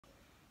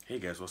Hey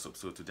guys, what's up?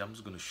 So today I'm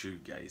just going to show you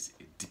guys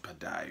a deeper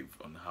dive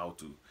on how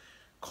to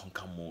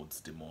conquer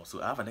modes the more.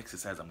 So I have an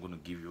exercise I'm going to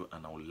give you,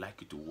 and I would like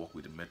you to work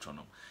with the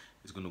metronome.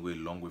 It's going to go a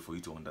long way for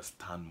you to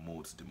understand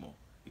modes the more.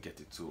 You get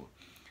it? So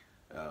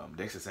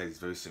the exercise is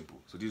very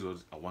simple. So this is what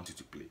I want you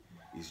to play.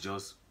 It's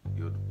just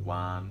your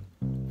 1,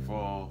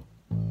 4,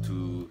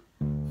 2,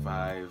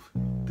 5,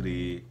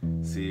 3,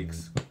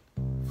 6,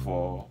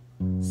 4,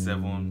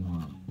 7,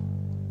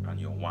 and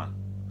your 1.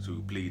 So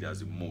we play it as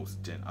the modes,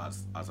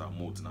 as our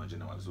modes now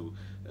general. So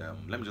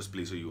let me just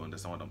play so you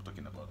understand what I'm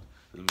talking about.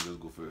 So let me just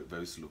go for it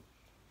very slow.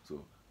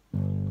 So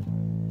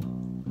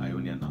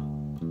Ionian now.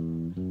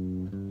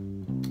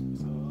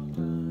 So,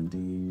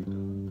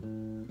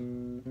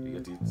 you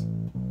get it?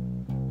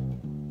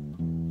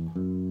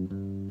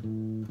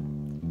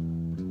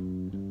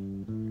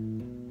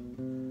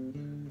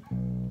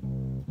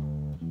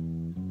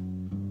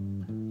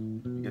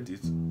 You get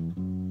it?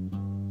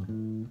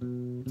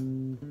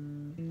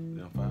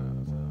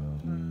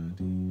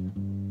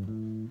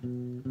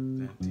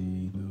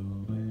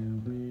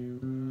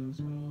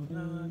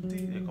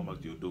 Then come back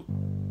to your do.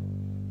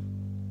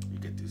 You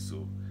get it?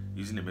 So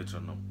using the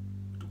metronome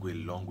to go a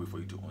long way for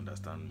you to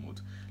understand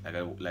modes.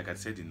 Like I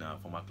said in our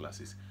former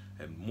classes,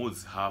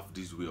 modes have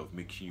this way of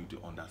making you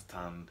to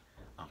understand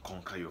and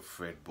conquer your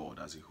fretboard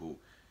as a whole.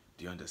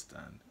 Do you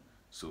understand?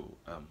 So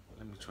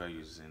let me try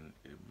using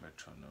a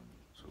metronome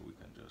so we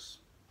can just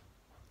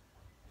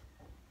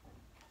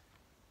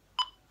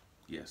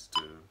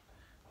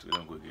to let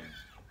them go again.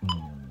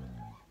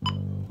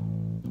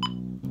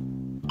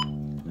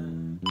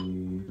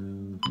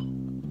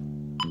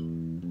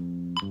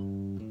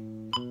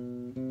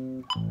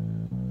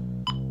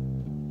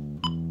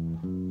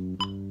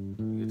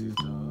 Get it?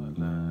 So,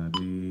 la,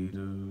 di,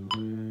 do,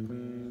 re,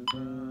 mi,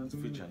 fa. It's a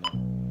feature now.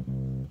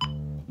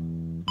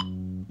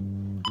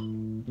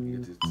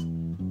 Get it?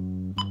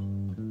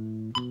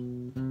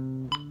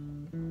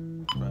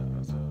 Fa,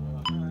 so,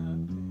 la,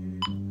 di,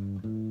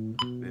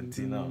 then T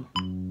now.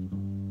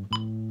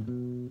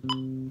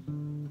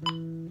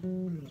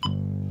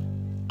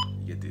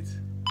 Get it?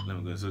 Let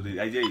me go. So the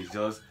idea is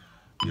just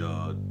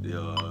your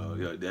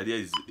the idea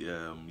is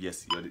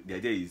yes, the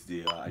idea is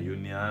the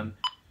Ionian,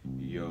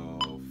 your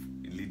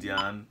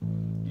Lydian,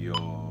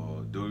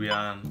 your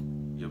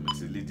Dorian, your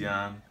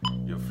Mixolydian,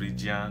 your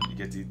Phrygian, you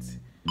get it?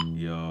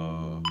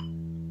 Your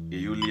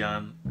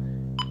Aeolian,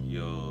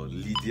 your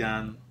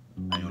Lydian,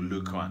 and your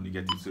Locrian, you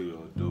get it? So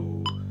your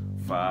Do,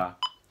 Fa,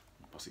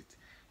 opposite.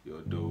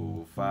 Your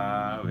Do,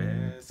 Fa,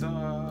 Re,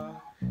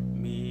 So,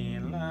 Mi,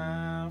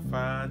 La,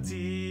 Fa,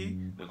 Ti.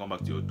 Then come back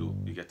to your Do.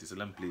 You get it? So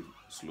let me play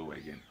slow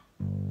again.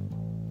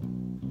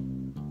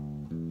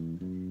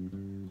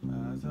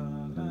 Fa,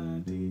 Sol, La,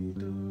 Ti,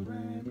 Do,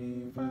 Re,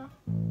 Mi, Fa.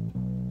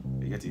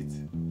 You get it?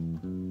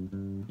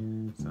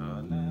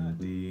 Sol, La,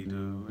 Ti,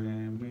 Do, Re,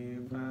 Mi,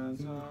 Fa,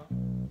 Sol.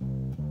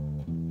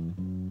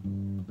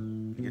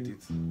 You get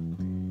it?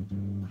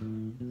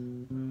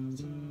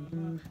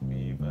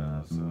 Mi,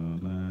 Fa, Sol,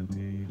 La,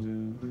 Ti, Do,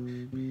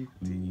 Re, Mi,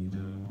 Ti,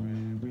 Do, Re,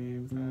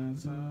 Mi, Fa,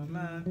 Sol,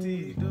 La,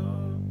 Ti, Do.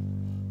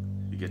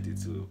 You get it?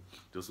 So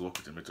just work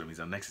with the metronome. It's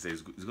an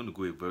exercise. It's going to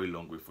go a very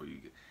long way for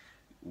you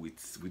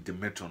with the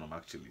metronome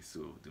actually.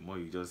 So the more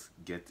you just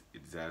get a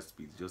desired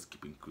speed, just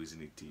keep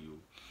increasing it till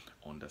you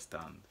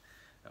understand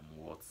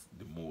what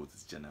the mode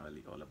is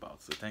generally all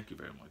about. So thank you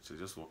very much. So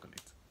just work on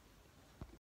it.